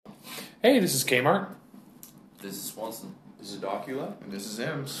Hey, this is Kmart. This is Swanson. This is Docula. And this is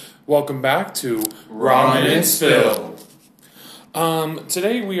Ems. Welcome back to Ramen and Spill.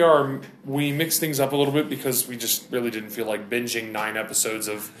 Today we mixed things up a little bit because we just really didn't feel like binging 9 episodes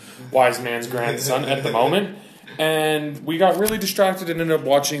of Wise Man's Grandson at the moment. And we got really distracted and ended up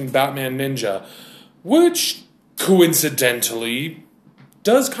watching Batman Ninja, which coincidentally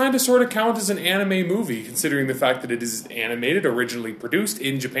does kind of sort of count as an anime movie, considering the fact that it is animated, originally produced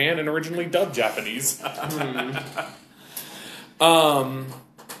in Japan, and originally dubbed Japanese. Look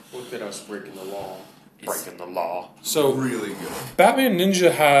at us breaking the law. Breaking the law. So Really good. Batman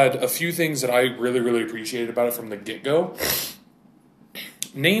Ninja had a few things that I really, really appreciated about it from the get-go.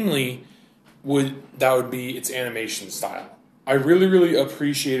 Namely, would be its animation style. I really, really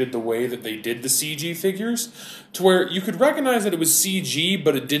appreciated the way that they did the CG figures, to where you could recognize that it was CG,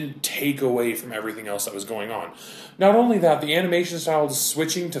 but it didn't take away from everything else that was going on. Not only that, the animation style is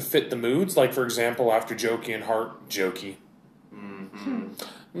switching to fit the moods. Like, for example, after Jokey and Jokey. I'm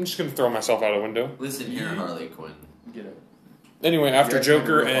just going to throw myself out a window. Listen here, Harley Quinn. Get it. Anyway, after Yeah,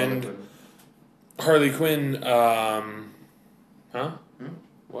 Joker Harley and Quinn. Harley Quinn,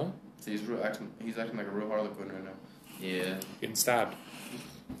 What? He's acting like a real Harley Quinn right now. Yeah. Getting stabbed.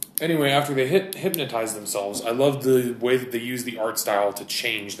 Anyway, after they hypnotize themselves, I love the way that they use the art style to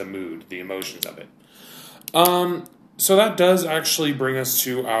change the mood, the emotions of it. So that does actually bring us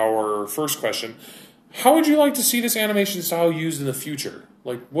to our first question. How would you like to see this animation style used in the future?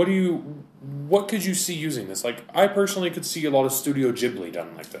 Like, what could you see using this? Like, I personally could see a lot of Studio Ghibli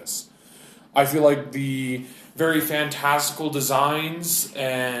done like this. I feel like the very fantastical designs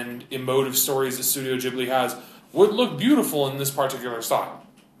and emotive stories that Studio Ghibli has would look beautiful in this particular style.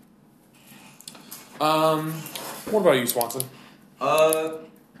 What about you, Swanson? I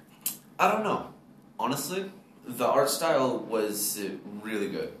don't know. Honestly, the art style was really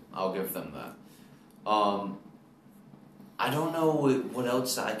good. I'll give them that. I don't know what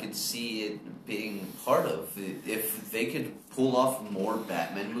else I could see it being part of. If they could pull off more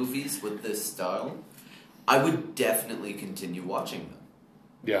Batman movies with this style, I would definitely continue watching them.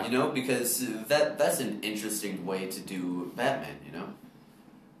 Yeah. You know, because that's an interesting way to do Batman, you know?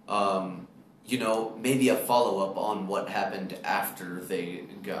 Maybe a follow-up on what happened after they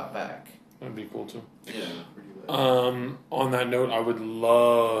got back. That'd be cool, too. Yeah. On that note, I would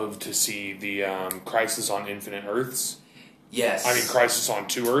love to see the Crisis on Infinite Earths. Yes. I mean, Crisis on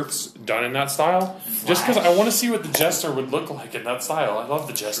Two Earths done in that style. Just because I want to see what the Jester would look like in that style. I love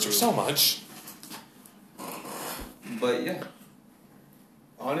the Jester so much. But yeah.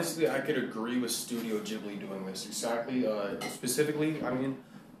 Honestly, I could agree with Studio Ghibli doing this. Exactly. Specifically, I mean,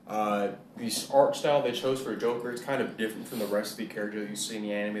 the art style they chose for Joker is kind of different from the rest of the characters you see in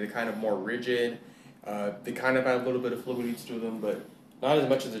the anime. They're kind of more rigid. They kind of have a little bit of fluidity to them, but not as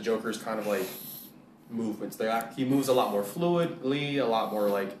much as the Joker's kind of like movements. He moves a lot more fluidly, a lot more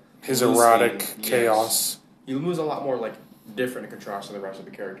like His loosely. erotic Yes. chaos. He moves a lot more like different in contrast to the rest of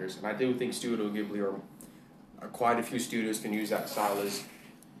the characters, and I do think Studio Ghibli or quite a few studios can use that style as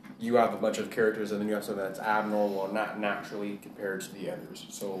you have a bunch of characters and then you have something that's abnormal or not naturally compared to the others.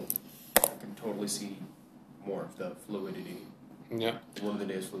 So I can totally see more of the fluidity. Yeah. The word of the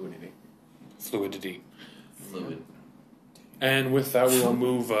day is fluidity. Fluidity. Fluid. And with that, we will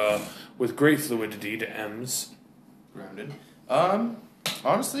move with great fluidity to M's. Grounded.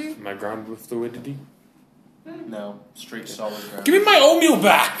 Honestly, Am I grounded with fluidity? no. Straight solid ground. Give me my oatmeal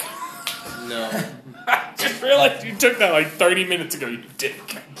back! No. Just realized you took that like 30 minutes ago, you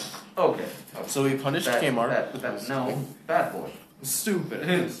dick. Okay. So we punished Kmart. No, bad boy.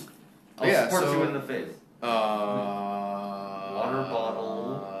 Stupid. I'll Yeah, squirt so- you in the face. Water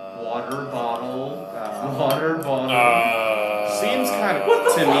bottle. Water bottle. Water bottle. Seems kind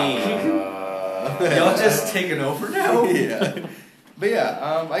of to me. Y'all just taking over now? Yeah. But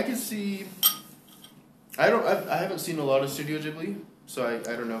yeah, I can see. I haven't seen a lot of Studio Ghibli, so I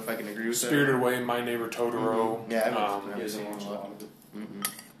don't know if I can agree with Spirited Away, My Neighbor Totoro. Yeah, I haven't Yeah, seen watched a a lot. lot of it.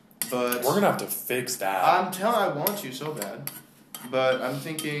 But We're gonna have to fix that. I'm telling I want to so bad. But I'm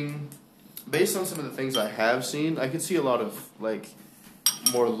thinking, based on some of the things I have seen, I could see a lot of like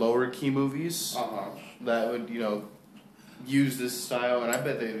more lower key movies that would, use this style, and I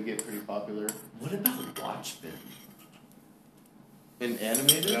bet they would get pretty popular. What about Watchmen? In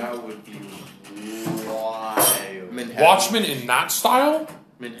animated? That would be wild. Manhattan. Watchmen in that style?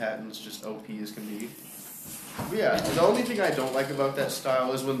 Manhattan's just OP as can be. Yeah, the only thing I don't like about that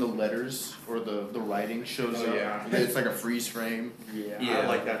style is when the letters or the writing shows Oh, up. yeah. It's like a freeze frame. Yeah, I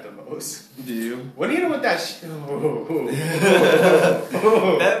like that the most. Do you? What do you know with that?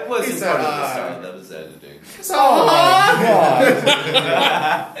 That wasn't It's part of the a- style. That was editing. Oh my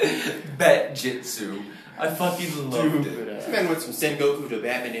god! Bet Jitsu. I fucking loved it. This man went from Sengoku to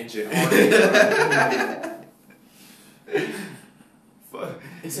Batman Ninja.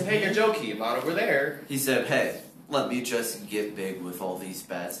 He said, "Hey, you're jokey. I'm not over there." He said, "Hey, let me just get big with all these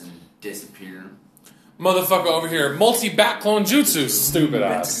bats and disappear." Motherfucker over here, multi-bat clone jutsu, stupid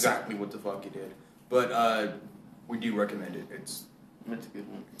That's ass. exactly what the fuck he did. But we do recommend it. It's That's a good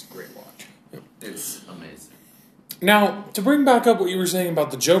one. a great watch. It's amazing. Now, to bring back up what you were saying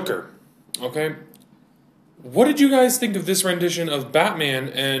about the Joker, okay? What did you guys think of this rendition of Batman,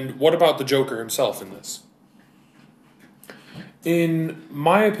 and what about the Joker himself in this? In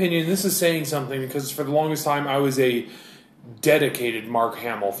my opinion, this is saying something because for the longest time I was a dedicated Mark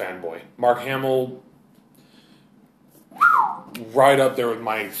Hamill fanboy. Mark Hamill, right up there with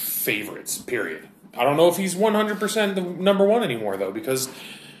my favorites, period. I don't know if he's 100% the number one anymore, though, because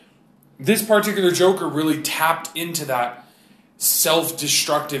this particular Joker really tapped into that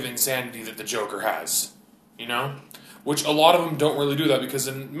self-destructive insanity that the Joker has, you know? Which a lot of them don't really do that, because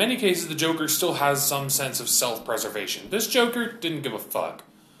in many cases the Joker still has some sense of self-preservation. This Joker didn't give a fuck.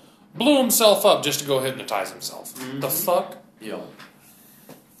 Blew himself up just to go hypnotize himself. The fuck? Yo.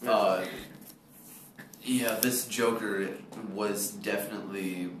 Yeah, this Joker was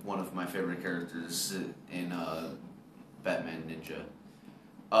definitely one of my favorite characters in Batman Ninja.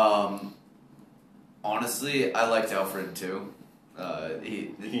 Honestly, I liked Alfred too.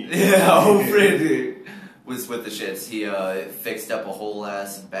 Alfred was with the shits. He fixed up a whole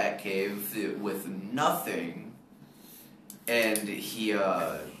ass bat cave with nothing, and he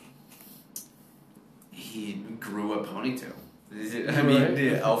grew a ponytail. I mean,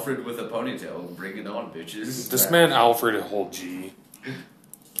 yeah, Alfred with a ponytail. Bring it on, bitches. This man Alfred a whole G.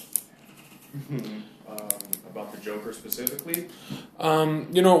 About the Joker specifically,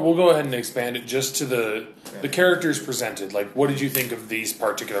 You know, we'll go ahead and expand it just to the characters presented. Like, what did you think of these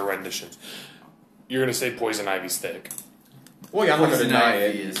particular renditions? You're gonna say Poison Ivy's thick. well, yeah, I'm not gonna Poison deny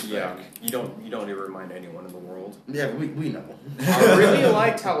Ivy it. is Yeah, thick. you don't ever remind anyone in the world. Yeah, we know. I really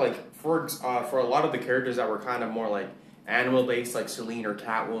liked how, like, for a lot of the characters that were kind of more like animal based, like Selene or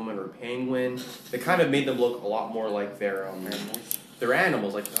Catwoman or Penguin, they kind of made them look a lot more like their animals.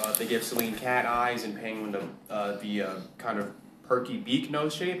 Like they give Selene cat eyes and Penguin the kind of perky beak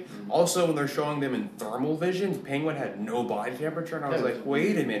nose shape. Also, when they're showing them in thermal vision, Penguin had no body temperature, and I was like,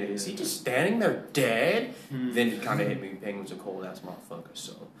 wait a minute, is he just standing there dead? Then it kind of hit me. Penguin's a cold ass motherfucker,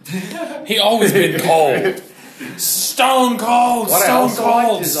 so. He always been cold. Stone cold. What I Stone also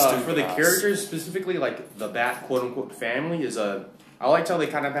cold. liked is for the Stupid ass. characters, specifically like the Bat quote unquote family, is I liked how they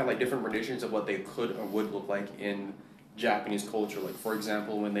kind of had like different renditions of what they could or would look like in Japanese culture. Like, for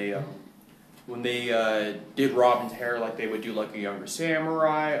example, when they did Robin's hair, like they would do like a younger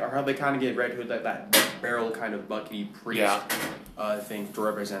samurai, or how they kind of get Red Hood like that barrel kind of bucky priest thing to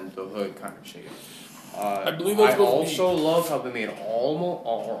represent the hood kind of shape. I believe that's I also love how they made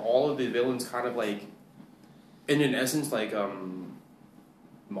all of the villains kind of like, in an essence, like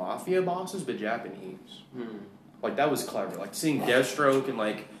mafia bosses, but Japanese. Like that was clever. Like seeing Deathstroke and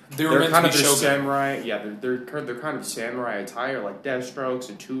like They were they're meant kind to of be their shogun. samurai. Yeah, they're kind of samurai attire, like Deathstrokes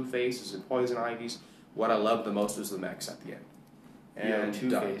and Two Faces and Poison Ivies. What I loved the most was the mechs at the end. And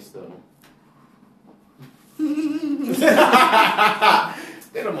Two-Face though.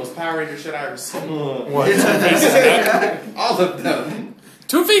 they're the most Power Ranger shit I ever seen. What? Two-Face's mech? All of them.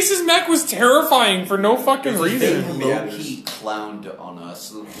 Two-Face's mech was terrifying for no fucking They reason. low-key clowned on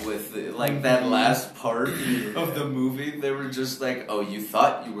us with like that last part of the movie. They were just like, "Oh, you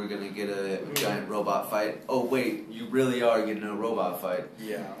thought you were gonna get a giant robot fight? Oh, wait, you really are getting a robot fight."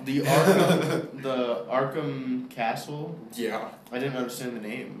 Yeah. The Arkham Castle. Yeah. I didn't understand the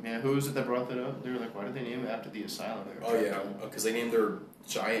name. Yeah, who was it that brought that up? They were like, why did they name it after the asylum? They were Oh yeah, because they named their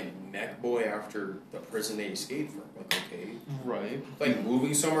giant mech boy after the prison they escaped from. Like, okay. right. Like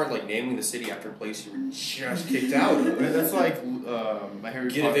moving somewhere, like naming the city after a place you were just kicked out of. That's like my Harry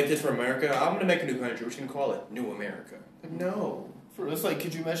Get Potter. evicted from America. I'm gonna make a new country. We're just gonna call it New America. Like, no. That's like,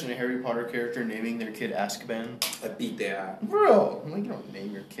 could you imagine a Harry Potter character naming their kid Azkaban? I beat that. Bro, like, you don't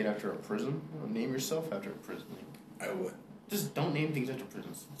name your kid after a prison. You don't name yourself after a prison. I would. Just don't name things after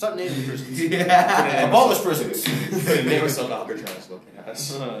prisons. Stop naming prisons. Yeah. Abolish prisons. Name myself Alcatraz looking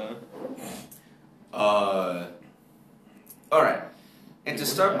ass. All right. And to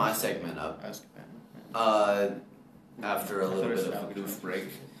start my segment up, Azkaban. after a little bit of a goof break,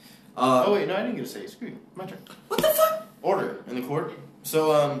 Oh wait, no, I didn't get to say. Screw you. My turn. What the fuck? Order in the court.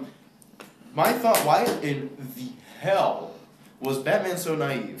 So, my thought: why in the hell was Batman so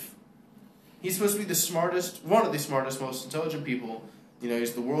naive? He's supposed to be the smartest, one of the smartest, most intelligent people. You know,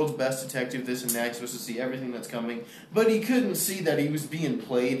 he's the world's best detective, this and that. He's supposed to see everything that's coming. But he couldn't see that he was being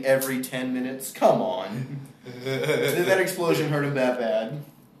played every 10 minutes. Come on. That explosion hurt him that bad.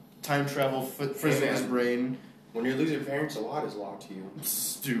 Time travel frizzled his brain. When you lose your parents, a lot is lost to you.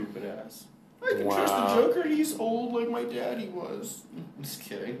 Stupid ass. I can trust the Joker. He's old like my daddy was. I'm just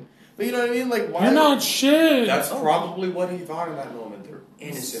kidding. But you know what I mean? Like, why? You're not shit. That's probably what he thought in that moment. They're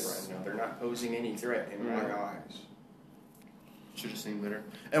innocent right now. They're not posing any threat in my eyes. Should have seen better.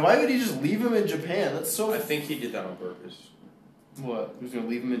 And why would he just leave him in Japan? That's so. I think he did that on purpose. What? He was gonna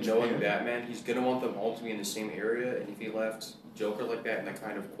leave him in Knowing Japan? Batman, he's gonna want them all to be in the same area, and if he left Joker like that in that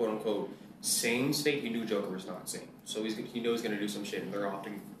kind of quote unquote sane state, he knew Joker was not sane. So he knows he's gonna do some shit, and they're off to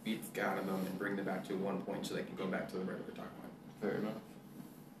beat the guy out of them and bring them back to one point so they can go back to the regular timeline. Fair enough.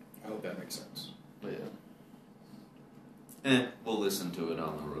 I hope that makes sense. But yeah. We'll listen to it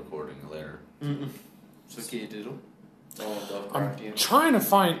on the recording later. So Kid Diddle. It's all I'm Lovecraftian. trying to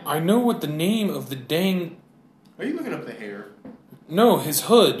find. I know what the name of the dang. Are you looking up the hair? No, his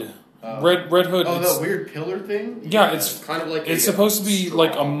hood. Red Hood. Oh, it's, that weird pillar thing? yeah, it's kind of like it's a, supposed to be straw.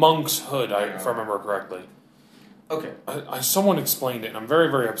 like a monk's hood. Yeah. If I remember correctly. Okay. Someone explained it, and I'm very,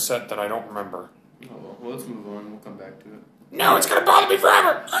 very upset that I don't remember. Oh, well, let's move on. We'll come back to it. No, it's gonna bother me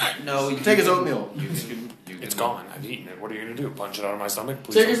forever. No, you Take his oatmeal. It's gone. I've eaten it. What are you gonna do? Punch it out of my stomach?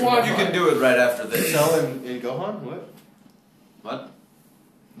 Please Take don't his do watch. that. You can do it right after this. Cell and Gohan? What? What?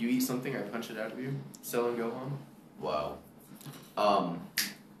 You eat something, I punch it out of you? Cell and Gohan? Wow.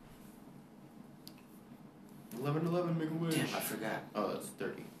 11-11, make a wish. Damn, I forgot. Oh, that's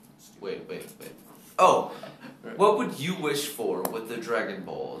 30. Wait. Oh, Right. what would you wish for with the Dragon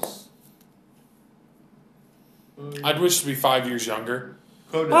Balls? I'd wish to be 5 years younger.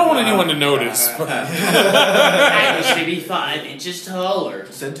 I Conan. don't want anyone to notice. But I wish to be 5 inches taller.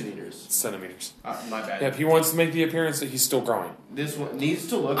 Centimeters. centimeters. My bad. Yep, he wants to make the appearance that he's still growing. This one needs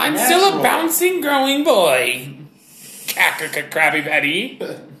to look I'm natural. still a bouncing, growing boy. Krabby Patty.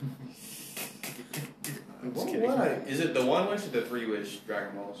 Is it the one wish or the 3 wish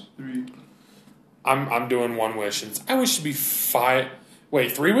Dragon Balls? 3. I'm doing one wish. I wish to be 5.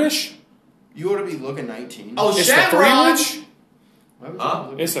 Wait, 3 wish? You ought to be looking 19. Oh, It's the 3 Shenron! wish? Why would you Huh?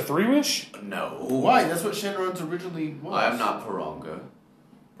 look- It's the 3 wish? No. Why? That's what Shenron's originally was. I am not Paronga.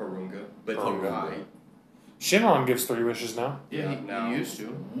 Parunga. But Parunga. Shinron gives 3 wishes now. Yeah, No. he used to.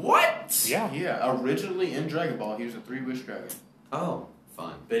 What? Yeah. Yeah, originally in Dragon Ball, he was a 3-wish dragon. Oh,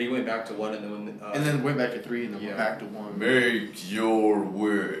 fine. But he went back to 1 and then And then went back to 3 and then yeah. went back to 1. Make your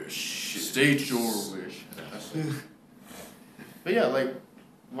wish. State your wish. But yeah, like,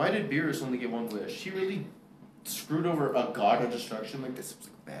 why did Beerus only get 1 wish? He really screwed over a god of destruction. Like, this was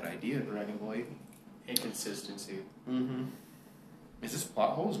a bad idea in Dragon Ball. inconsistency. Mm-hmm. Is this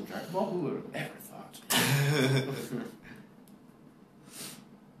plot holes in Dragon Ball? Who would have ever thought?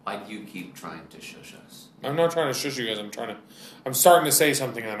 Why do you keep trying to shush us? I'm not trying to shush you guys. I'm starting to say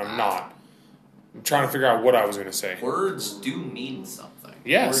something and I'm not. I'm trying to figure out what I was going to say. Words do mean something.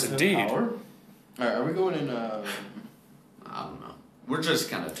 Yes, Words have indeed. power? Alright, are we going in, I don't know. We're just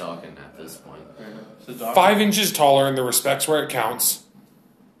kind of talking at this point. so Doctor- 5 inches taller in the respects where it counts.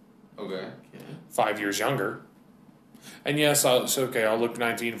 Okay. Okay. 5 years younger. And yes, it's okay. I'll look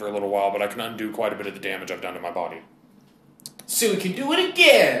 19 for a little while, but I can undo quite a bit of the damage I've done to my body. So we can do it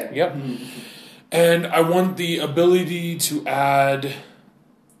again! Yep. And I want the ability to add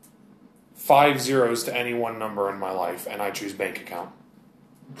 5 zeros to any one number in my life, and I choose bank account.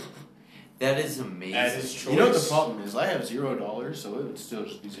 That is amazing. That is choice. You know what the problem is? I have $0, so it would still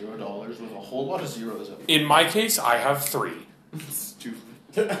just be $0 with a whole lot of zeros in it. In my case, I have 3. Stupid.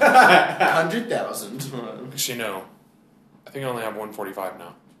 100,000. Actually, no. I think I only have 145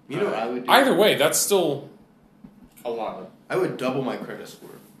 now. You know what I would do? Either way, that's still... A lot. I would double my credit score.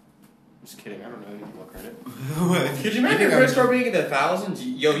 Just kidding, I don't know anything about credit. Could you imagine your credit score being in the thousands?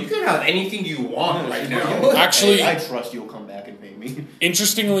 Yo, you can have anything you want right now. Actually, I trust you'll come back and pay me.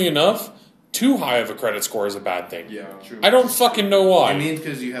 interestingly enough, too high of a credit score is a bad thing. Yeah. True. I don't fucking know why. It means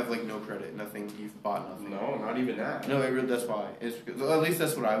because you have like no credit, nothing, you've bought nothing. No, not even that. No, that's why. It's because, at least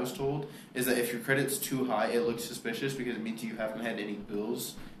that's what I was told, is that if your credit's too high, it looks suspicious because it means you haven't had any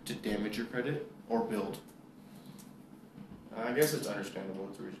bills to damage your credit or build. I guess it's understandable.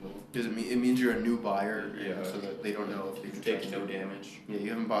 It's reasonable. Because it means you're a new buyer, Yeah. so that they don't know if they can You're trust taking no you. damage. Yeah, you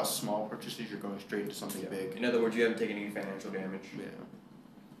haven't bought small purchases, you're going straight into something big. In other words, you haven't taken any financial damage. Yeah.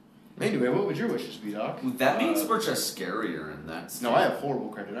 Anyway, what would your wishes be, Doc? That means we're just scarier, and that's No, I have horrible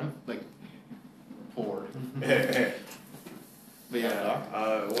credit. I'm like poor. But yeah,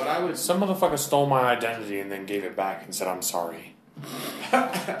 Doc. What I would. Some motherfucker stole my identity and then gave it back and said, I'm sorry.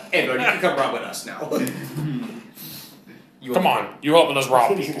 Hey, bro, you can come rob with us now. Come on, you helping us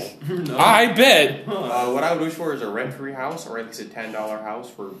rob people. I bet. What I would wish for is a rent-free house, or at least a $10 house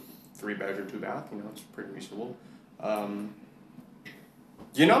for 3-bedroom, 2-bath. You know, it's pretty reasonable.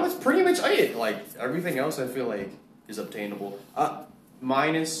 You know, that's pretty much it. Like, everything else I feel like is obtainable.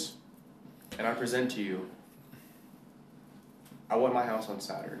 Minus, and I present to you, I want my house on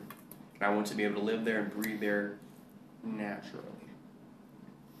Saturn. And I want to be able to live there and breathe there naturally.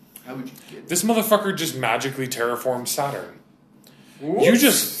 How would you get This motherfucker just magically terraformed Saturn. You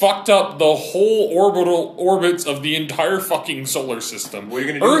just fucked up the whole orbital orbits of the entire fucking solar system. What are you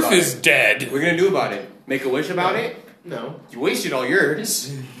gonna do Earth about is it? dead. What are you going to do about it? Make a wish about it? No. You wasted all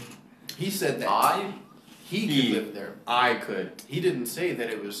yours. He said that he could live there. I could. He didn't say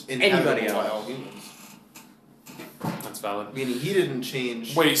that it was Anybody inhabitable by else. all humans. That's valid. Meaning he didn't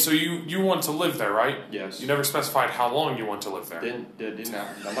change. Wait, so you want to live there, right? Yes. You never specified how long you want to live there. Didn't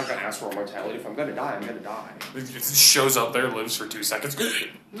happen. I'm not going to ask for immortality. If I'm going to die, I'm going to die. It just shows up there, lives for 2 seconds.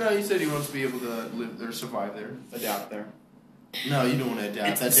 No, he said he wants to be able to live or survive there. Adapt there. No, you don't want to adapt.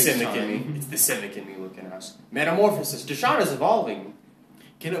 It's that the takes cynic in time. me. It's the cynic in me looking at us. Metamorphosis. Deshaun is evolving.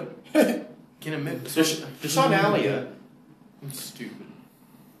 Can a Deshaun Alia. Stupid.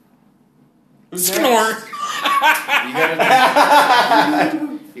 Who's Snore. next?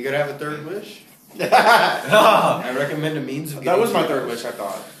 You gotta have a third wish. I recommend a means of. That was my getting third wish, I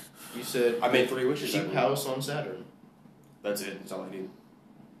thought. You said I made 3 wishes. I cheap believe. house on Saturn, That's it. That's all I need.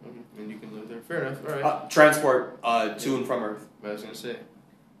 and you can live there. Fair enough. All right. Transport to and from Earth. What I was gonna say.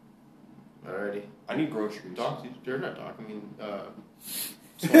 Alrighty. I need groceries. Doc, you're not Doc. I mean,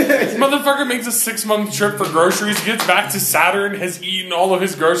 This motherfucker makes a 6-month trip for groceries, gets back to Saturn, has eaten all of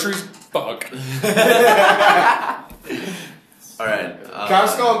his groceries. Fuck. Alright.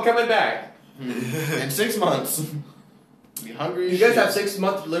 Costco, I'm coming back. in 6 months. Be hungry. You as guys shit. have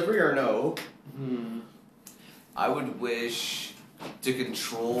 6-month delivery or no? I would wish to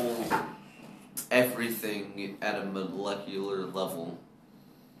control everything at a molecular level.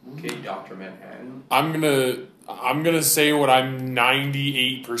 Okay, Dr. Manhattan. I'm gonna say what I'm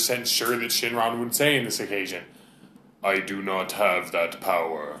 98% sure that Shinron would say in this occasion. I do not have that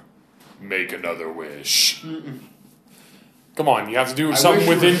power. Make another wish. Come on, you have to do I something wish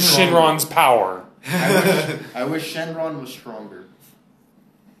you within were stronger. Shinron's power. I wish Shenron was stronger.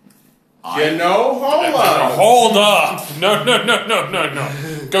 You know, hold up. Hold up! No.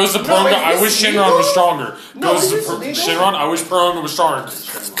 Goes to Pronga, is I this wish legal? Shinron was stronger. No, Goes is to this legal? Shinron, I wish Pronga was stronger.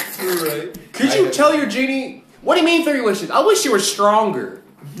 You're right. Could you tell your genie? What do you mean 3 wishes? I wish you were stronger.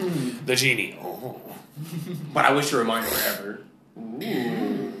 The genie. Oh. But I wish you were mine forever.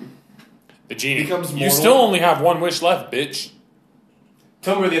 The genie. Becomes You mortal. still only have 1 wish left, bitch.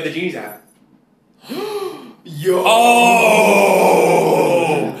 Tell me where the other genie's at. Yo.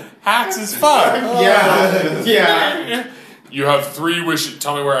 Oh! Hacks as fuck. Yeah. You have 3 wishes.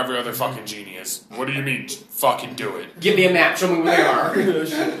 Tell me where every other fucking genie is. What do you mean? Fucking do it. Give me a map. Show me where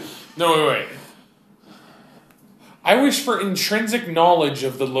they are. No, wait. I wish for intrinsic knowledge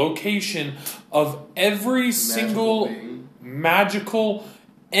of the location of every single being. magical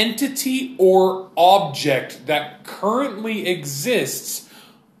entity or object that currently exists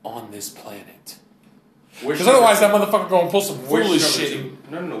on this planet. Because otherwise, that motherfucker gonna pull some foolish shit.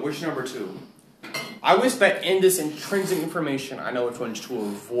 No. Wish number 2. I wish that in this intrinsic information, I know which ones to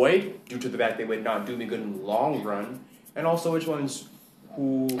avoid due to the fact they would not do me good in the long run, and also which ones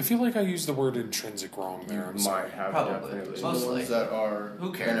who I feel like I used the word intrinsic wrong there. I'm sorry. might have Probably. definitely. Most The ones likely. that are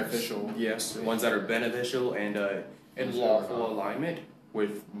Who cares? beneficial. Yes, the ones that are beneficial and in lawful alignment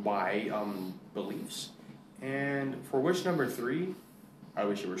with my beliefs. And for wish number 3, I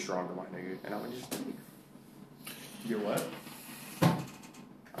wish you were stronger, my nigga, and I would just leave. You're what?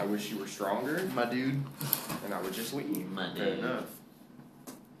 I wish you were stronger, My dude. and I would just leave. My Fair dude. enough.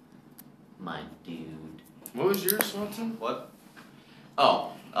 My dude. What was yours, Swanson? What?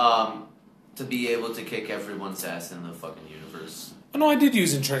 Oh, to be able to kick everyone's ass in the fucking universe. Oh, no, I did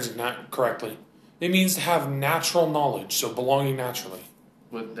use intrinsic correctly. It means to have natural knowledge, so belonging naturally.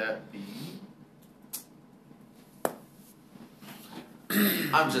 Would that be?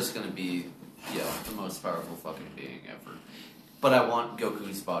 I'm just gonna be, the most powerful fucking being ever. But I want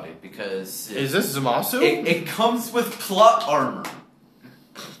Goku's body because Is this Zamasu? it comes with plot armor.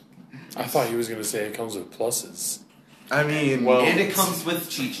 I thought he was going to say it comes with pluses. I mean, Well- And it comes with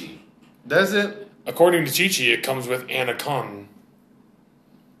Chi-Chi. does it? According to Chi-Chi, it comes with Anacon.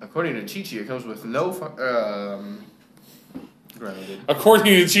 According to Chi-Chi, it comes with no grounded. According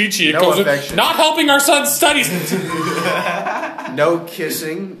to Chi-Chi, it No goes affection. with not helping our son's studies. No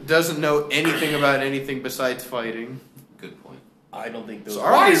kissing. Doesn't know anything about anything besides fighting. Good point. I don't think those. So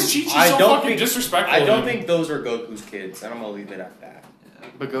are Why is Chi-Chi I so don't fucking think- disrespectful? I to don't him? think those are Goku's kids, and I'm gonna leave it at that.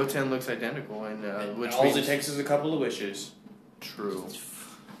 But Goten looks identical, and which All means it takes is a couple of wishes. true.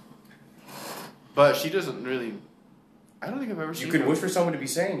 But she doesn't really. I don't think I've ever seen. You could her. wish for someone to be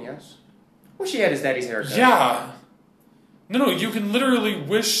Saiyan, yes. Wish he had his daddy's haircut. Yeah. No, you can literally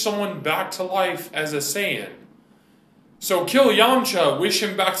wish someone back to life as a Saiyan. So kill Yamcha, wish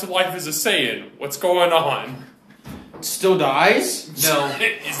him back to life as a Saiyan. What's going on? Still dies? No.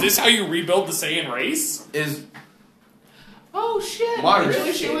 Is this how you rebuild the Saiyan race? Is Oh shit! My Really? real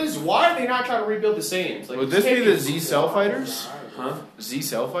issue is why are they not trying to rebuild the Saiyans? Like, would this be take the it- Z Cell fighters? Huh? Z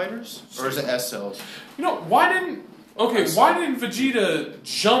Cell fighters, or is it S cells? You know, why didn't Vegeta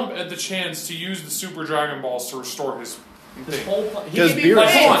jump at the chance to use the Super Dragon Balls to restore his This thing? whole he Because could be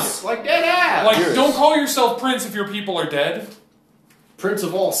Beerus- Prince, like dead ass. Like, Beerus. don't call yourself Prince if your people are dead. Prince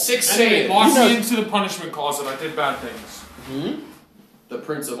of all 6 Anyway, Saiyans. lock You know- me into the punishment closet. I did bad things. The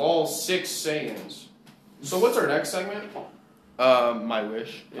Prince of all 6 Saiyans. So what's our next segment? My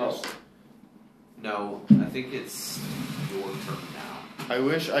wish. Oh. No, I think it's your turn now. I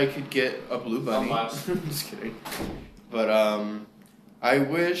wish I could get a blue bunny. last. Just kidding. But I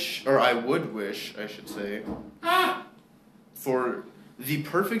wish, or I would wish, I should say, for the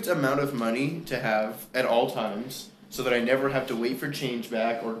perfect amount of money to have at all times, so that I never have to wait for change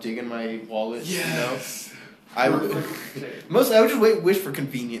back or dig in my wallet. You know? I would I would just wish for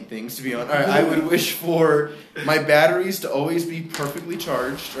convenient things, to be honest. I would wish for my batteries to always be perfectly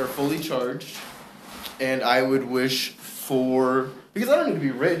charged or fully charged, and I would wish for, because I don't need to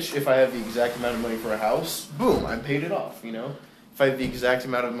be rich if I have the exact amount of money for a house. Boom, I paid it off. You know, if I have the exact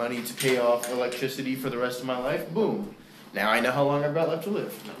amount of money to pay off electricity for the rest of my life, boom. Now I know how long I've got left to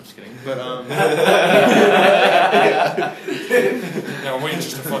live. No, I'm just kidding. But No, wait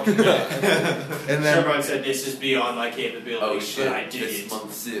just a fucking minute. and then Everyone said this is beyond my capabilities, Oh shit, but I did this it.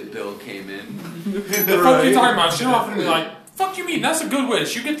 month's bill came in. The fuck are you talking about? She's often be like, fuck you mean? That's a good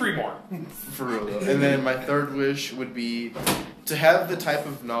wish. You get 3 more. For real though. And then my third wish would be to have the type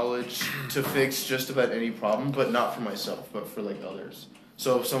of knowledge to fix just about any problem, but not for myself, but for like others.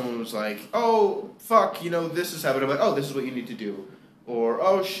 So if someone was like, oh, fuck, you know, this is happening, I'm like, oh, this is what you need to do. Or,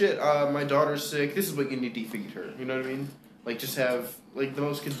 oh, shit, my daughter's sick, this is what you need to feed her. You know what I mean? Like, just have, like, the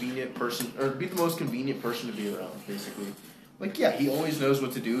most convenient person, or be the most convenient person to be around, basically. Like, yeah, he always knows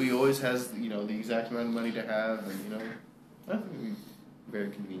what to do, he always has, you know, the exact amount of money to have, and, you know, I think it would be very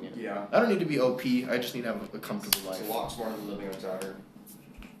convenient. Yeah. I don't need to be OP, I just need to have a comfortable It's life. a lot smarter than living on Saturn.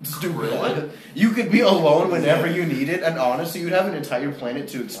 Stupid. You could be alone whenever you need it, and honestly, you'd have an entire planet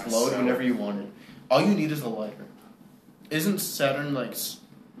to explode That's so- whenever you wanted. All you need is a lighter. Isn't Saturn like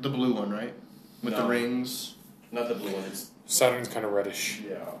the blue one, right? With the No. rings. Not the blue one. It's Saturn's kind of reddish.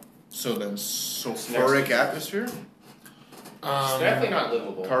 yeah. So then, sulfuric atmosphere, It's definitely not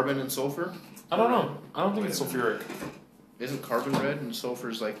livable. carbon and sulfur. I don't know. I don't think it's sulfuric. Isn't carbon red and sulfur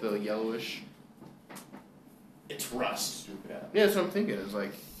is like the yellowish? It's rust. Stupid ass. Yeah, that's what I'm thinking. It's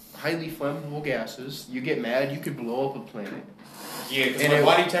like highly flammable gases. You get mad, you could blow up a planet. Yeah, because And my it-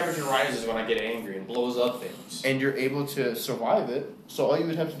 body temperature rises when I get angry and blows up things. And you're able to survive it. So all you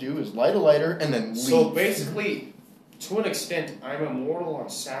would have to do is light a lighter and then leave. So basically, to an extent, I'm immortal on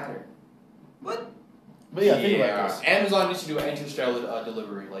Saturn. What? But yeah, think about this. Amazon used to do an interstellar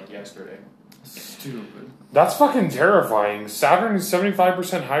delivery like yesterday. Stupid. That's fucking terrifying. Saturn is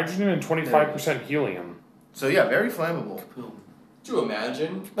 75% hydrogen and 25% helium. So yeah, very flammable. Could you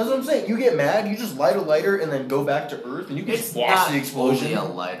imagine? That's what I'm saying. You get mad, you just light a lighter and then go back to Earth, and you can It's just watch not the explosion.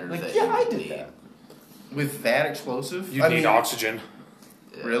 only a lighter Like, that yeah, you I did need. that. With that explosive, You I need mean, oxygen.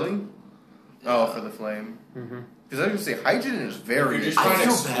 Yeah. Really? Yeah. Oh, for the flame. Mm-hmm. Because I was gonna say hydrogen is very. You're just I trying to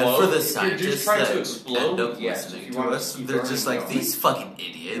feel explode. bad for the If you're just scientists trying that to explode, end up yes, listening if you to want us. to keep They're just burning, like, no. these fucking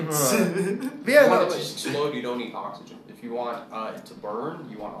idiots. But yeah, If you no, want it to like, just explode, you don't need oxygen. If you want it to burn,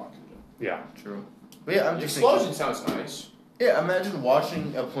 you want oxygen. Yeah. true. But yeah, I'm The just explosion thinking. sounds nice. Yeah, imagine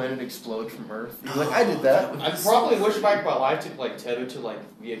watching a planet explode from Earth. You're like, I did that. I probably wish back my life to like tether to like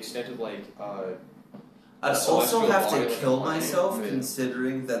the extent of like I'd So also I feel have to violent kill on it. myself, Yeah.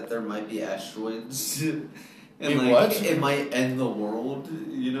 considering that there might be asteroids. And Wait, like, what? it might end the world,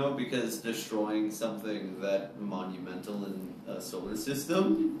 you know, because destroying something that monumental in a solar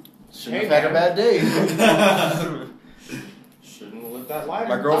system. Shouldn't Hey, have had a bad day. shouldn't live that life.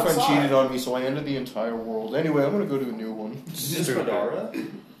 My girlfriend cheated on me, so I ended the entire world. Anyway, I'm gonna go to a new one. Is this Madara?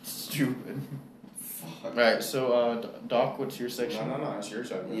 Stupid. Alright, so, Doc, what's your section? No, it's your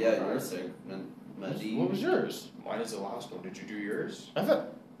segment. Yeah, Alright. your segment. Mehdi. What was yours? Mine is the last one. Did you do yours? I thought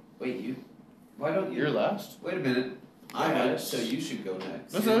Wait, you. Why don't you? you're last. Wait a minute. I'm Yes. next, so you should go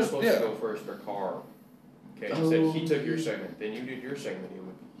next. That's You were what- supposed yeah. to go first for Carr. Okay, he said he took your segment, then you did your segment, it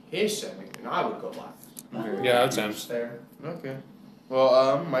would be his segment, and I would go last. Yeah, that sounds. Fair. Okay.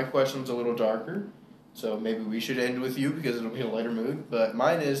 Well, my question's a little darker, so maybe we should end with you because it'll be a lighter mood. But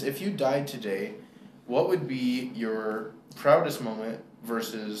mine is, if you died today, what would be your proudest moment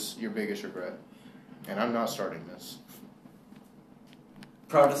versus your biggest regret? And I'm not starting this.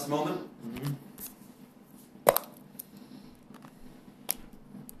 Proudest moment?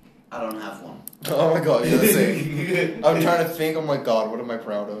 I don't have one. Oh my god, yeah, same. I'm trying to think, oh my god, what am I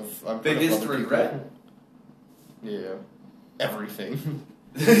proud of? I'm proud of Biggest other people. regret? Yeah. Everything.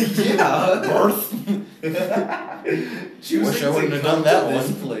 Yeah. Birth. Choosing Wish I wouldn't to have come done that to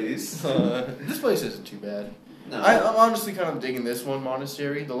this one. place. This place isn't too bad. No. I'm honestly kind of digging this one,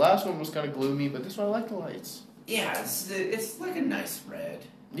 Monastery. The last one was kind of gloomy, but this one I like the lights. Yeah, it's like a nice red.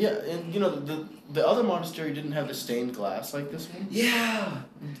 Yeah, and you know the other monastery didn't have the stained glass like this one. Yeah.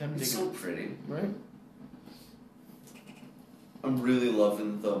 I'm kind of It's digging so pretty. right. I'm really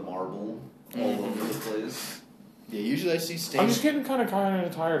loving the marble all Mhm. over the place. Yeah, usually I see stained. I'm just getting kind of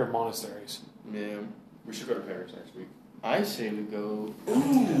tired of monasteries. Yeah, We should go to Paris next week. I say we go.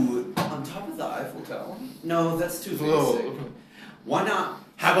 Ooh, on top of the Eiffel Tower? No, that's too Whoa. basic. Why not?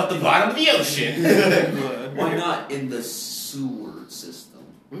 How about the bottom of the ocean? Why not in the sewer system?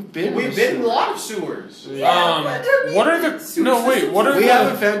 We've been. We've been in a lot of sewers. but I mean, What are the sewer no wait? systems What are We the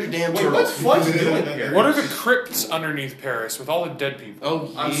haven't found your damn Wait, turtle. what's fun to do in Paris? what are the crypts underneath Paris with all the dead people?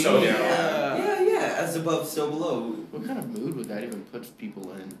 Oh, I'm so down. Yeah, as above, so below. What kind of mood would that even put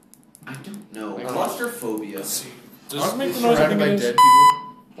people in? I don't know. Like- Claustrophobia. Let's see. Does Aren't this we make the noise I surrounded think by it is? dead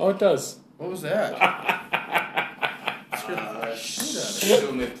people? Oh, it does. What was that?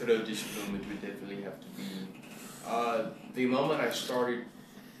 So my proudest moment would definitely have to be the moment I started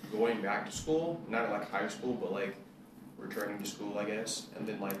going back to school, not like high school, but like returning to school, I guess. And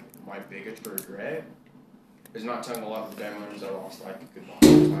then like my biggest regret is not telling a lot of the family members I lost like a good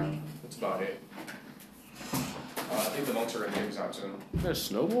long time. That's about it. I think the monks are gonna take us out soon. There's a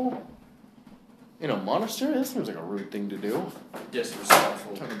snowball? In a monastery? That seems like a rude thing to do. Yes,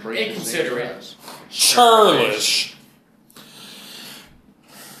 respectful. Trying to break this Inconsiderate. glass. Churlish.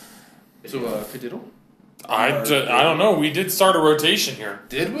 So, Cadiddle? I don't know. We did start a rotation here.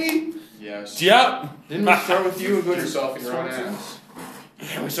 Did we? Yes. Yep. Didn't we start with you and go Put to yourself in your own Swanson? ass.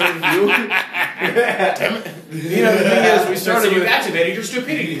 Yeah, we started with you. Damn it. You know, the thing is, we started So you've with... activated your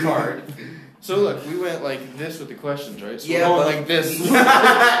stupidity card. So look, we went like this with the questions, right? So Yeah, we're going but like this. we-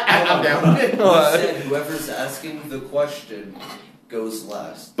 I'm down. We said whoever's asking the question goes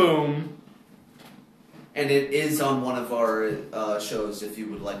last. Boom. And it is on one of our shows if you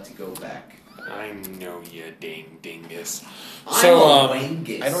would like to go back. I know you ding dingus. I'm So, a um,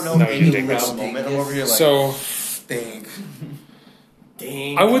 Wangus. I don't know No, any you dingus. proud moment. I'm over here like, So stink.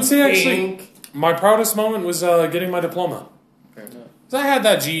 Ding. I would say actually my proudest moment was getting my diploma. Okay. 'Cause I had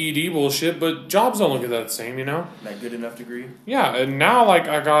that GED bullshit, but jobs don't look at that same, you know? Not good enough degree. Yeah, and now like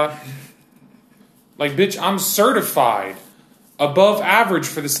I got like bitch, I'm certified above average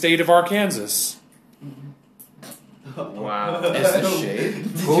for the state of Arkansas. Wow. It's a shade.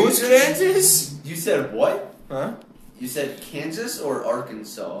 Who's Kansas? You said what? Huh? You said Kansas or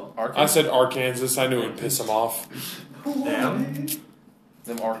Arkansas? I said Arkansas. I knew it would piss them off. Damn.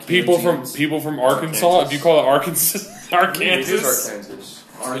 Them Arkansans. People from Arkansas. If you call it Arkansas, This is Arkansas, Arkansas.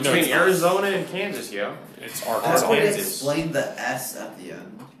 No, Between it's- Arizona and Kansas, yeah. it's That Arkansas. would Kansas. explain the S at the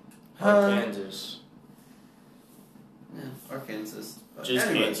end. Arkansas. Yeah, Arkansas. But Just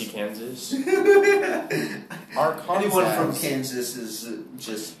anyways, anti-Kansas. Arkansas. anyone from Kansas is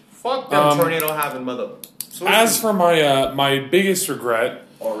just Fuck them Um, tornado having mother. So As for my my biggest regret,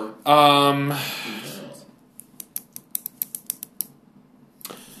 or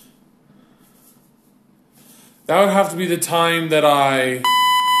that would have to be the time that I,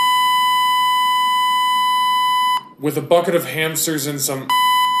 with a bucket of hamsters and some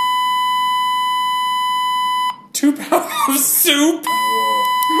 2 pounds of soup,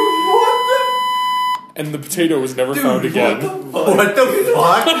 and the potato was never found again. what the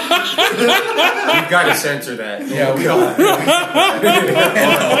fuck? You've got to censor that. Yeah, we God.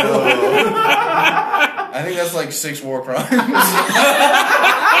 I think that's like 6 war crimes.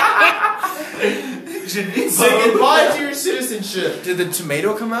 Say goodbye to your citizenship. Did the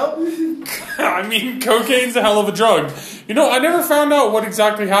tomato come out? I mean, cocaine's a hell of a drug. You know, I never found out what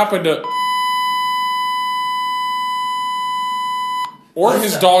exactly happened to. Or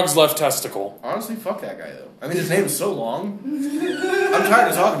his dog's left testicle. Honestly, fuck that guy though. I mean, his name is so long. I'm tired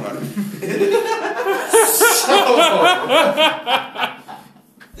of talking about him.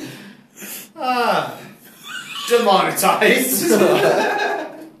 Demonetized.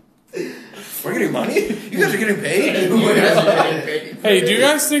 We're getting money. You guys are getting paid. Hey, do you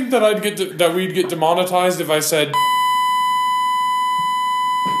guys think that we'd get demonetized if I said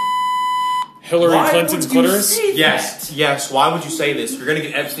Hillary Clinton's clitoris? Yes. Why would you say this? You're gonna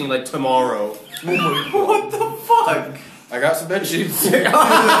get Epstein like tomorrow. What the fuck? I got some bed sheets. You're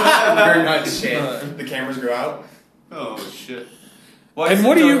not shit. The cameras go out. Oh shit. And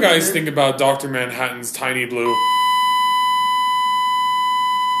what do you guys think about Dr. Manhattan's tiny blue?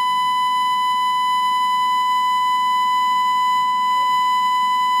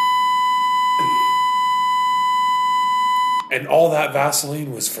 And all that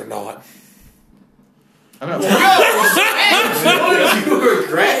Vaseline was for naught. I'm not. You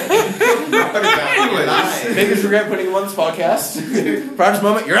regret? Biggest regret putting him on this podcast. Proudest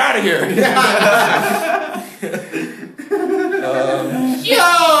moment. You're out of here.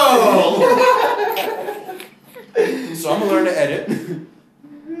 So I'm gonna learn to edit.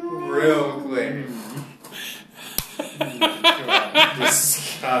 Real quick.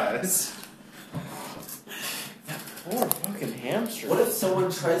 Disgust. Poor fucking hamster. What if someone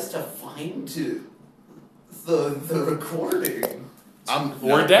tries to find the recording?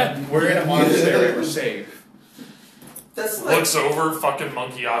 We're dead. We're in a monastery. We're safe. That's like Looks over, fucking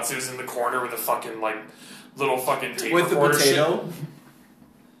Monkey Yatsu's in the corner with a fucking, like, little fucking tape With the recorder potato.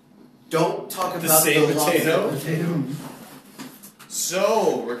 don't talk about The same loss of potato? potato.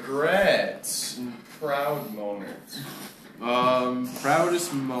 So, regrets. Proud moments.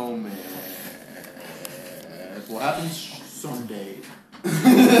 Proudest moment. What happens someday? What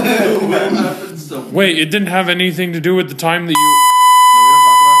happens so shit. Wait, it didn't have anything to do with the time that you... No, we don't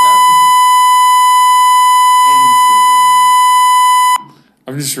talk about that.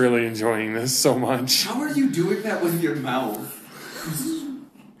 I'm just really enjoying this so much. How are you doing that with your mouth?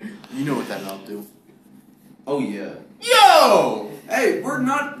 You know what that mouth do. Oh yeah. Yo! Hey, we're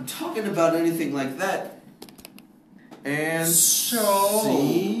not talking about anything like that. And So...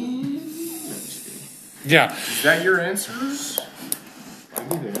 Yeah. Is that your answers? I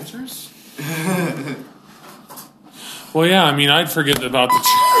need the answers. Well, yeah, I mean, I'd forget about the...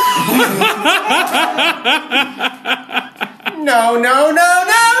 No.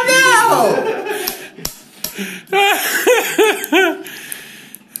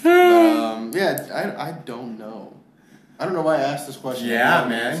 Yeah, I don't know. I don't know why I asked this question. Yeah, I don't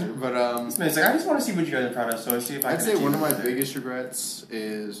know the man. answer, but It's like, I just want to see what you guys are proud of, so I see if I I'd can say one of my achieve it. biggest regrets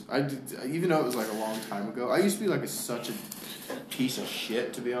is even though it was like a long time ago, I used to be like such a piece of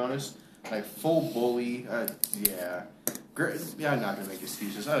shit, to be honest. Like full bully. Yeah. Yeah, I'm not gonna make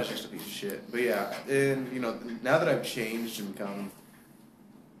excuses. I was just a piece of shit. But yeah, and now that I've changed and become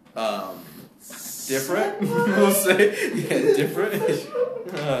different, we'll say, yeah, different.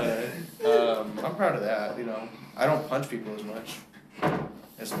 I'm proud of that. I don't punch people as much.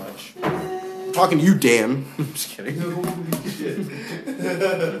 I'm talking to you, Dan. I'm just kidding.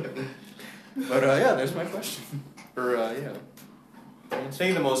 But yeah, there's my question. Yeah. I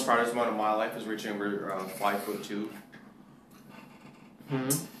think the most proudest moment of my life is reaching over 5'2".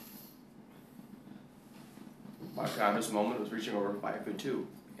 My proudest moment was reaching over 5'2"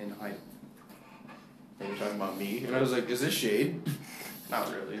 in height. And you're talking about me, and I was like, "Is this shade?" Not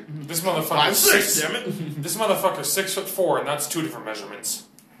really. This motherfucker... I'm 6, damn it. This motherfucker's 6'4", and that's 2 different measurements.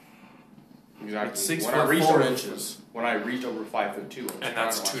 Exactly. It's 6 When foot I reached 4 over, inches. When I reached over 5'2", And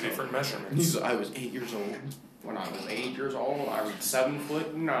that's 2 different measurements. I was 8 years old. When I was 8 years old, I was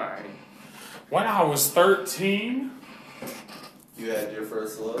 7'9". When I was 13... You had your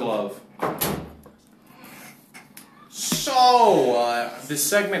first love? Glove. So, the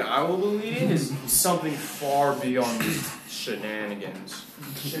segment I will be leading is something far beyond shenanigans.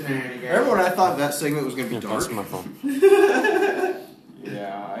 Remember when I thought that segment was going to be dark? my phone.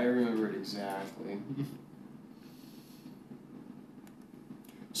 Yeah, I remember it exactly.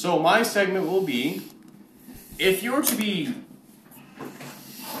 So my segment will be, if you were to be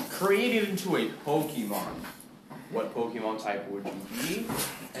created into a Pokemon, what Pokemon type would you be,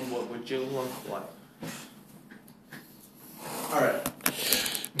 and what would you look like? Alright.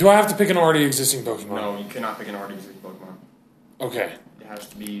 Do I have to pick an already existing Pokemon? No, you cannot pick an already existing Pokemon. Okay. It has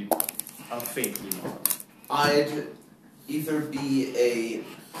to be a fake Pokemon. I'd either be a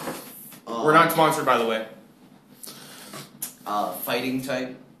We're not sponsored, by the way. fighting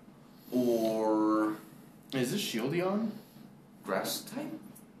type or Is this Shieldon? grass type.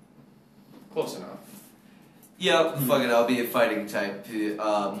 Close enough. Yep, fuck it, I'll be a fighting type.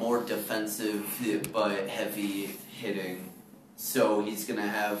 More defensive, but heavy hitting. So he's gonna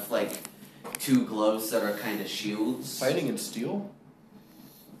have, like, 2 gloves that are kind of shields. Fighting in steel?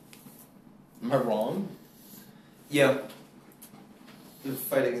 Am I wrong? Yeah.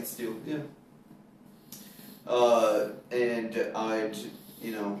 Fighting in steel, yeah. And I'd,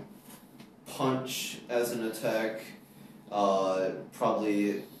 punch as an attack.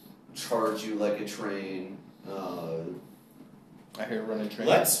 Probably charge you like a train. I hear running train.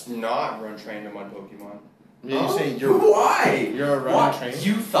 Let's not run train them on Pokemon. Yeah, you say you're Why? you're a running Why? train.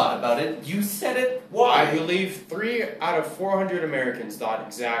 You thought about it. You said it. I Why? believe 3 out of 400 Americans thought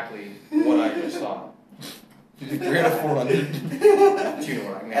exactly what I just thought. 3 out of 400. Do you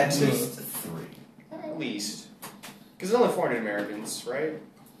know what I meant? At least 3. At least. Because there's only 400 Americans, right?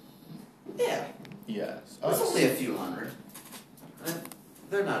 Yeah. Yes. There's only a few hundred.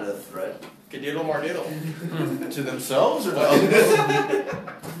 They're not a threat. Kadiddle Mardiddle. To themselves or to others?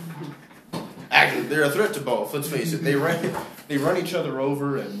 Actually, they're a threat to both. Let's face it. They run each other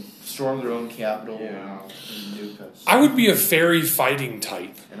over and storm their own capital. Yeah. And nuke us. I would be a fairy fighting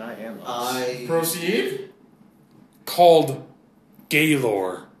type And I am. Proceed. called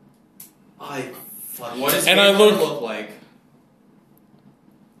Gaylor. What does And I Gaylord look- look like?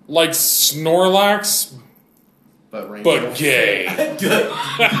 Like Snorlax, But rainbow. but gay.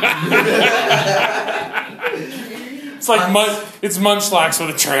 It's like it's Munchlax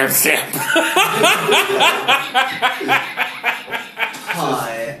with a tramp stamp.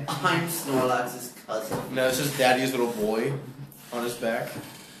 Hi, I'm Snorlax's cousin. No, it's just Daddy's little boy on his back.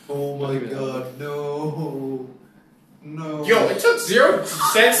 Oh my god, no. No. Yo, it took 0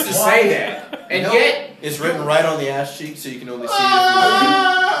 cents to say that. And No. yet... It's written right on the ass cheek, so you can only see it.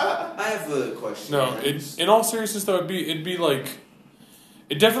 I have a question. No, in all seriousness though, it'd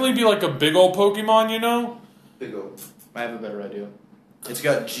definitely be like a big old Pokemon, Big O. I have a better idea. It's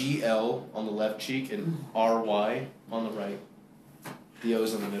got GL on the left cheek and RY on the right. The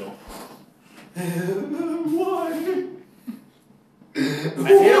O's in the middle. Why? I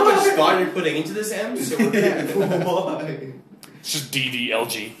think how much thought you're putting into this, M, so we're good. Why? It's just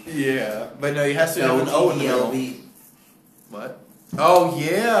DDLG. Yeah, but no, you have to have an O in the middle. ELB. What? Oh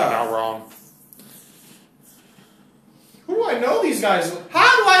You're yeah. not wrong. Who do I know these guys?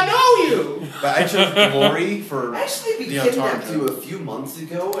 How do I know you? But I chose Glory for. I actually The became that Antarctica. to a few months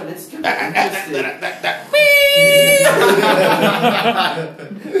ago, and it's kind of interesting.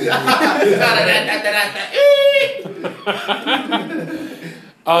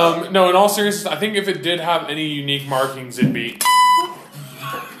 No, in all seriousness, I think if it did have any unique markings, it'd be.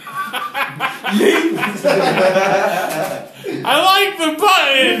 I like the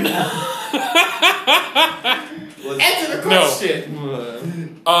button. Answer the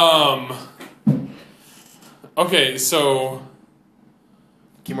question. Okay, so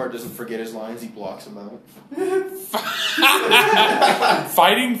Kmart doesn't forget his lines; he blocks them out.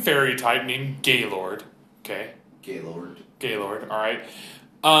 fighting fairy type named Gaylord. Okay, Gaylord. Gaylord. All right.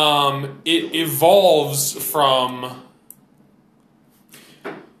 It evolves from.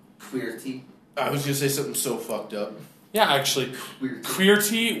 Queerty. I was gonna say something so fucked up. Yeah, actually, Queerty.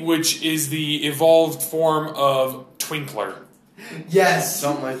 Queerty, which is the evolved form of Twinkler. Yes.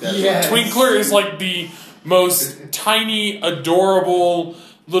 Something like that. Yes. Twinkler is like the most tiny, adorable,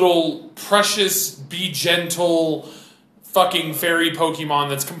 little, precious, be gentle, fucking fairy Pokemon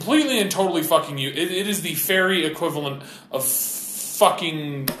that's completely and totally fucking you. It is the fairy equivalent of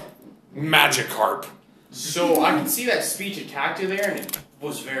fucking Magikarp. So I can see that speech attacked you there, and it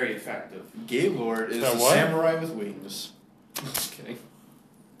was very effective. Gaylord is That a what? samurai with wings. Just kidding.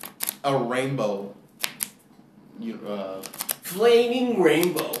 A rainbow. Flaming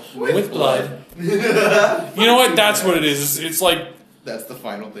rainbow. With blood. You know what? That's what it is. It's like, That's the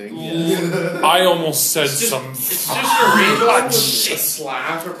final thing. I almost said It's just, some. it's just a rainbow with a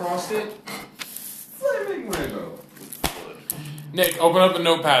slash across it. Flaming rainbow. Nick, open up a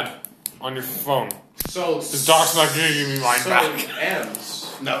notepad on your phone. So This doc's not giving me mine back.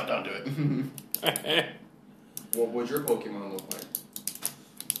 M's. No, don't do it. What would your Pokemon look like?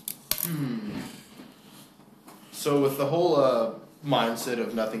 So with the whole mindset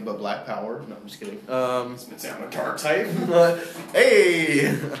of nothing but black power. No, I'm just kidding. Since I'm a dark type.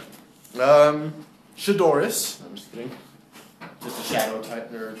 Hey, Shadoris. I'm just kidding. Just a shadow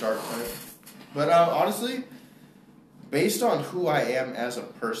type or a dark type. But honestly, based on who I am as a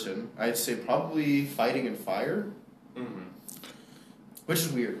person, I'd say probably fighting and fire. Mm-hmm. Which is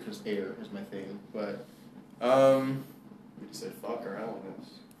weird because air is my thing. But We just said fuck our elements.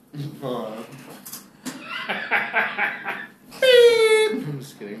 I'm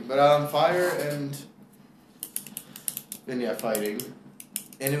just kidding. But fire and And yeah, fighting.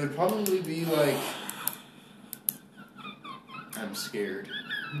 And it would probably be like... I'm scared.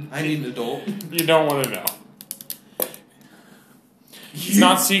 I need an adult. You don't want to know. It's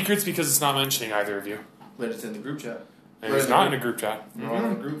not secrets because it's not mentioning either of you. But it's in the group chat. And it's not in a group chat. We're all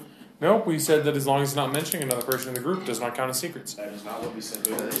in a group. Nope, we said that as long as it's not mentioning another person in the group, it does not count as secrets. That is not what we said.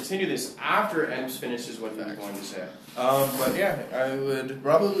 But we'll continue this after Ems finishes what he was going to say. But yeah, I would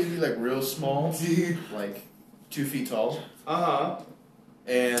probably be like real small, like 2 feet tall. Uh-huh.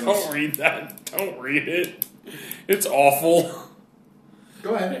 And Don't read that. Don't read it. It's awful.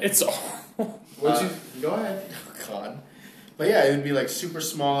 go ahead. It's awful. Go ahead. Oh, God. But yeah, it would be like super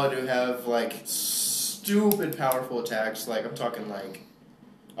small. It would have like stupid powerful attacks. Like I'm talking like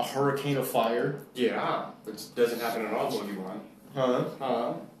a hurricane of fire. Yeah, which doesn't happen in all Pokemon.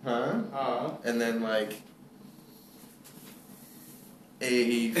 Huh? And then like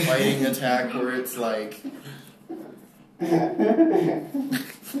a fighting attack where it's like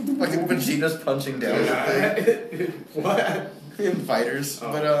Vegeta's punching down What? in fighters.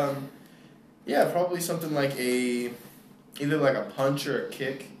 Oh. But yeah, probably something like either like a punch or a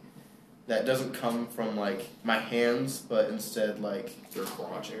kick that doesn't come from like my hands, but instead like Their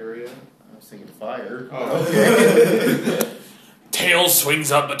crotch area. I was thinking fire. Oh, Okay. Tail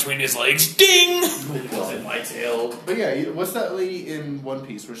swings up between his legs. Ding! It wasn't my tail. But yeah, what's that lady in One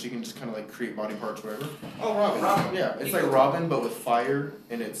Piece where she can just kind of like create body parts wherever? Oh, Robin. Yeah, it's like Robin but with fire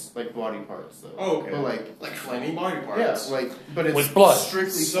and it's like body parts though. Oh, okay. But like Like flaming body parts. yeah, like but it's With blood.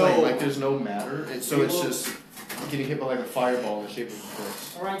 strictly So- flame. Like there's no matter. So it's People- just getting hit by like a fireball in the shape of a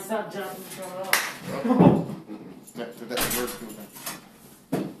force. Alright, stop jumping, shut up. That's worse.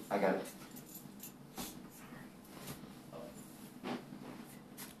 I got it.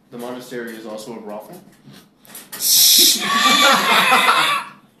 The monastery is also a brothel.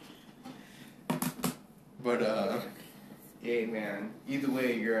 But Hey, man. Either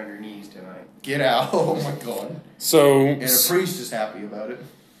way, you're on your knees tonight. get out! Oh my god! So, And a priest is happy about it.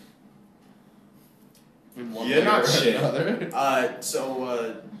 In one Yeah, way not or shit. another.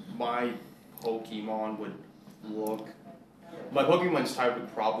 So my Pokemon would look... My Pokemon's type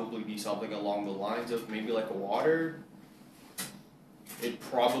would probably be something along the lines of maybe like a water. It'd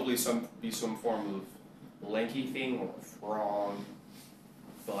probably be some form of lanky thing or a frog.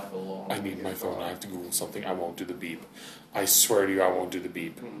 Feel like a long... I need my phone. I have to Google something. I won't do the beep. I swear to you, I won't do the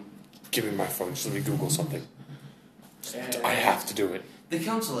beep. Give me my phone. Just let me Google something. I have to do it. The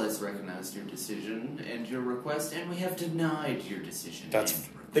council has recognized your decision and your request, and we have denied your decision. That's- and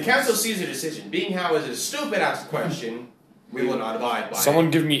request. The council sees a decision. Being how is a stupid ass question, we will not abide by Someone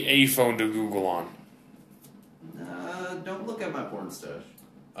it. give me a phone to Google on. Don't look at my porn stash.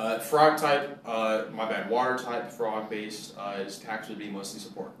 Frog type, my bad, water type, frog based, his attacks would be mostly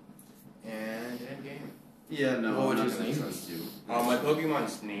support. And end game. Yeah, no, What I'm would not his gonna name trust you. My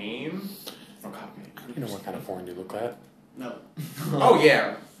Pokemon's name. You know what kind of phone you look at? No. Oh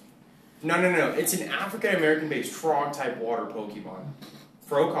yeah. No. It's an African American based frog type water Pokemon.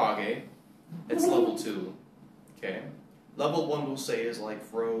 Frokage. It's level 2. Okay. Level 1 we'll say is like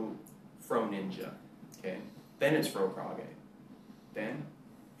Fro Ninja. Okay. Then it's Frokage. Then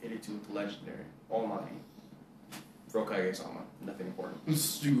hit it to legendary. Almighty. Frokage Sama. Nothing important.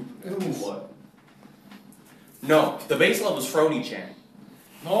 Stupid. What? No, the base level is Frony-chan.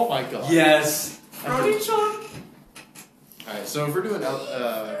 Oh my god. Yes. Alright, so if we're doing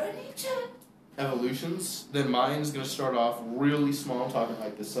evolutions, then mine's gonna start off really small, I'm talking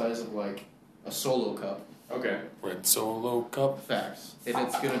like the size of like a solo cup. Okay. Red Solo Cup. Facts. And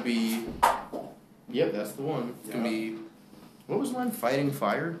it's gonna be yep, that's the one. It's gonna be what was mine? Fighting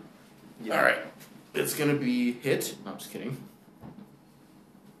fire? Yeah. Alright. It's gonna be hit. No, I'm just kidding.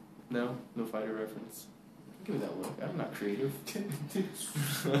 No fighter reference. Give me that look. I'm not creative.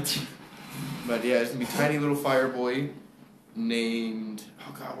 But yeah, it's gonna be tiny little fire boy named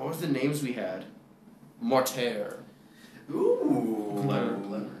oh god, what was the names we had? Mortaire. Ooh.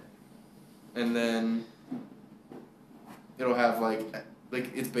 Clever. And then it'll have like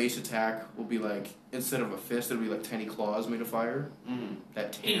its base attack will be like instead of a fist, it'll be like tiny claws made of fire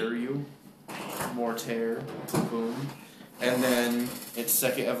that tear you. Mortaire, boom. And then its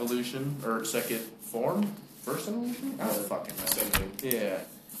second evolution or second form, first evolution. I don't fucking know. Same thing. Yeah,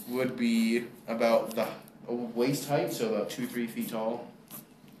 would be about the waist height, so about 2-3 feet tall,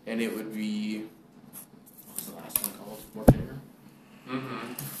 and it would be what's the last one called? Mortaire.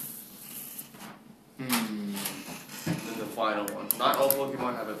 Mm-hmm. Hmm. Then the final one. Not all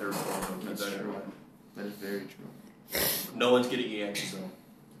Pokemon have a third form. That's true. That is very true. No one's getting EX, so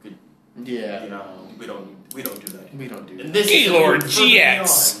Yeah, you know, we don't do that. we don't do And that. this is Gaylord further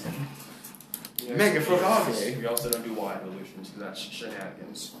GX. beyond. Mega Frogage. We also don't do Y evolutions because that's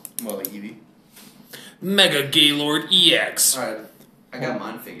shenanigans. Well, like Eevee. Mega Gaylord EX. Alright, I got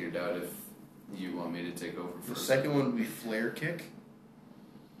mine figured out if you want me to take over The first. second one would be Flare Kick.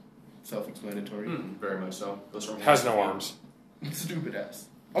 Self-explanatory. Very much so. Those are Has no arms. Stupid ass.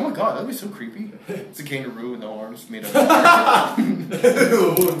 Oh my god, that'd be so creepy. It's a kangaroo with no arms made of. Oh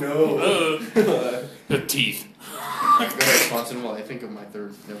no. The teeth. Go ahead, Swanson, while I think of my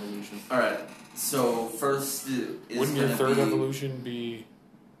third evolution. Alright, so first is Wouldn't your gonna third be evolution be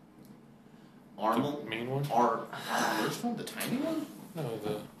Armal. the main one? The first one? The tiny one? No,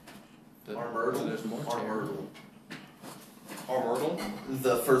 the Armurdle. So there's more to Armurdle. Armurdle?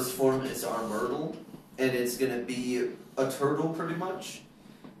 The first form is Armurdle, and it's gonna be a turtle pretty much,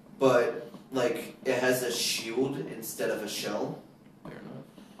 but like it has a shield instead of a shell. Fair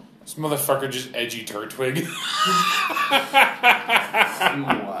enough. this motherfucker just edgy Turtwig.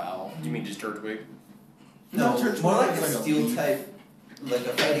 Wow. You mean just Turtwig? No, Turtle more like is a like a steel bee. type, like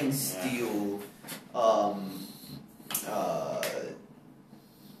a fighting steel,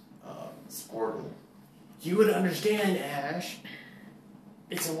 Squirtle. You would understand, Ash.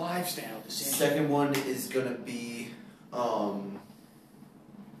 It's a lifestyle decision. Second one is gonna be,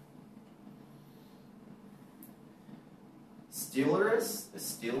 Steelers?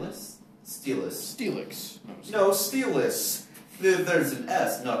 Steelus? Steelus. Steelix. No, Steelus. There's an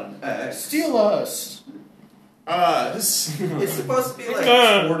S, not an X. Steal us! Us! It's supposed to be like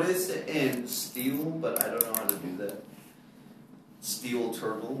tortoise and steel, but I don't know how to do that. Steel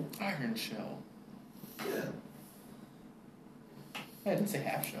turtle. Iron shell. Yeah. I didn't say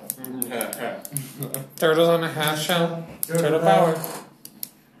half shell. Turtles on a half shell. Turtle power.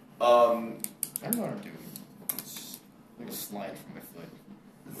 I don't know what I'm doing. It's like a slide from my foot.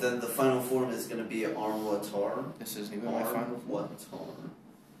 Then the final form is going to be Armwatar. This isn't even my final form.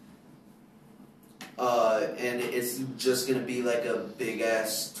 And it's just going to be like a big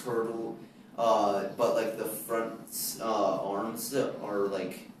ass turtle, but like the front arms are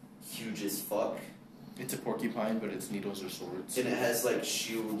like huge as fuck. It's a porcupine, but its needles are swords. And it has like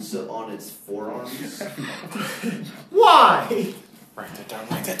shields on its forearms. Why? Write that down,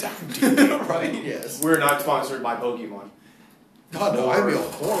 write that down. Right? Yes. We're not sponsored by Pokemon. God, no, I'd be a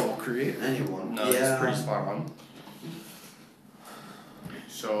horrible creator. Anyone. No, yeah. it's pretty spot on.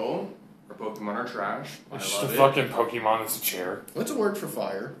 So, our Pokemon are trash. I It's just a love it. fucking Pokemon, it's a chair. What's a word for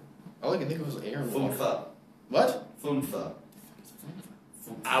fire? All I can think of is air and water. Funfa. What? Funfa.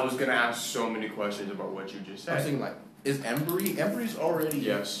 I was gonna ask so many questions about what you just I was said. thinking like, is Embry? Embry's already...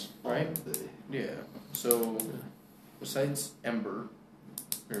 Yes. Right? Yeah. So, besides Ember,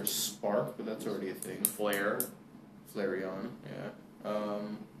 there's Spark, but that's already a thing. Flare. Flareon, yeah.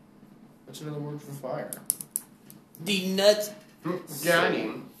 What's another word for fire? The nuts.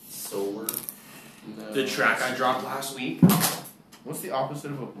 Danny. Solar. No. The track I dropped last week. What's the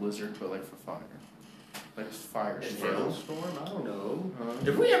opposite of a blizzard, but like for fire? Like it's fire. Inferno. Hailstorm? I don't know. Huh?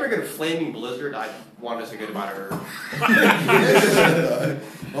 If we ever get a flaming blizzard, I want us to get about her.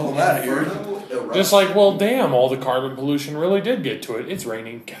 Oh, I'm out of here. Inferno, eruption. Just like, well, damn, all the carbon pollution really did get to it. It's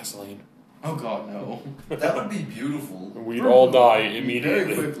raining gasoline. Oh God, no. That would be beautiful. We'd all die Very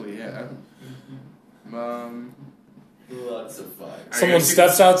immediately. quickly, yeah. Lots of fire. Someone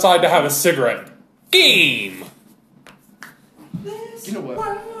steps outside to have a cigarette. Game! You know what?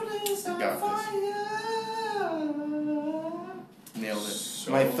 World is on Got this. fire. Nailed it.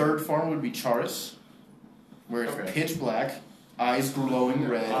 So- My third form would be Charis, where it's Okay. pitch black, eyes glowing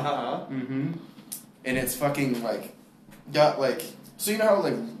red. Uh-huh. Mm-hmm. And it's fucking like got like, so you know how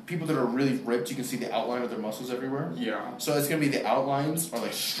like people that are really ripped, you can see the outline of their muscles everywhere. Yeah. So it's gonna be the outlines are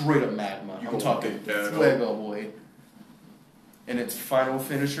like straight up magma. You I'm go talking big dead. fuego, boy. And its final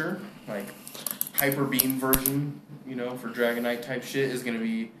finisher, like hyper beam version, you know, for Dragonite type shit, is gonna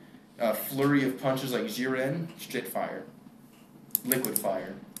be a flurry of punches like Jiren, shit fire, liquid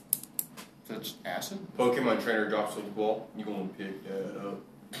fire. So it's acid. Pokemon trainer drops to the ball. You gonna pick that up?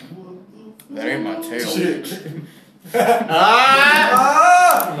 That ain't my tail.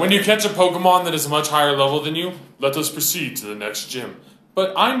 When you catch a Pokemon that is a much higher level than you, let us proceed to the next gym.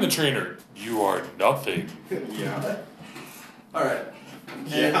 But I'm the trainer. You are nothing. Yeah. Alright.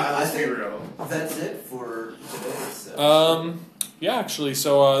 Yeah, I let's be think real. that's it for today's episode. Yeah, actually,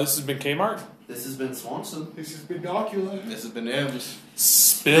 so this has been Kmart. This has been Swanson. This has been Docula. This has been Ems.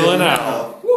 Spilling out.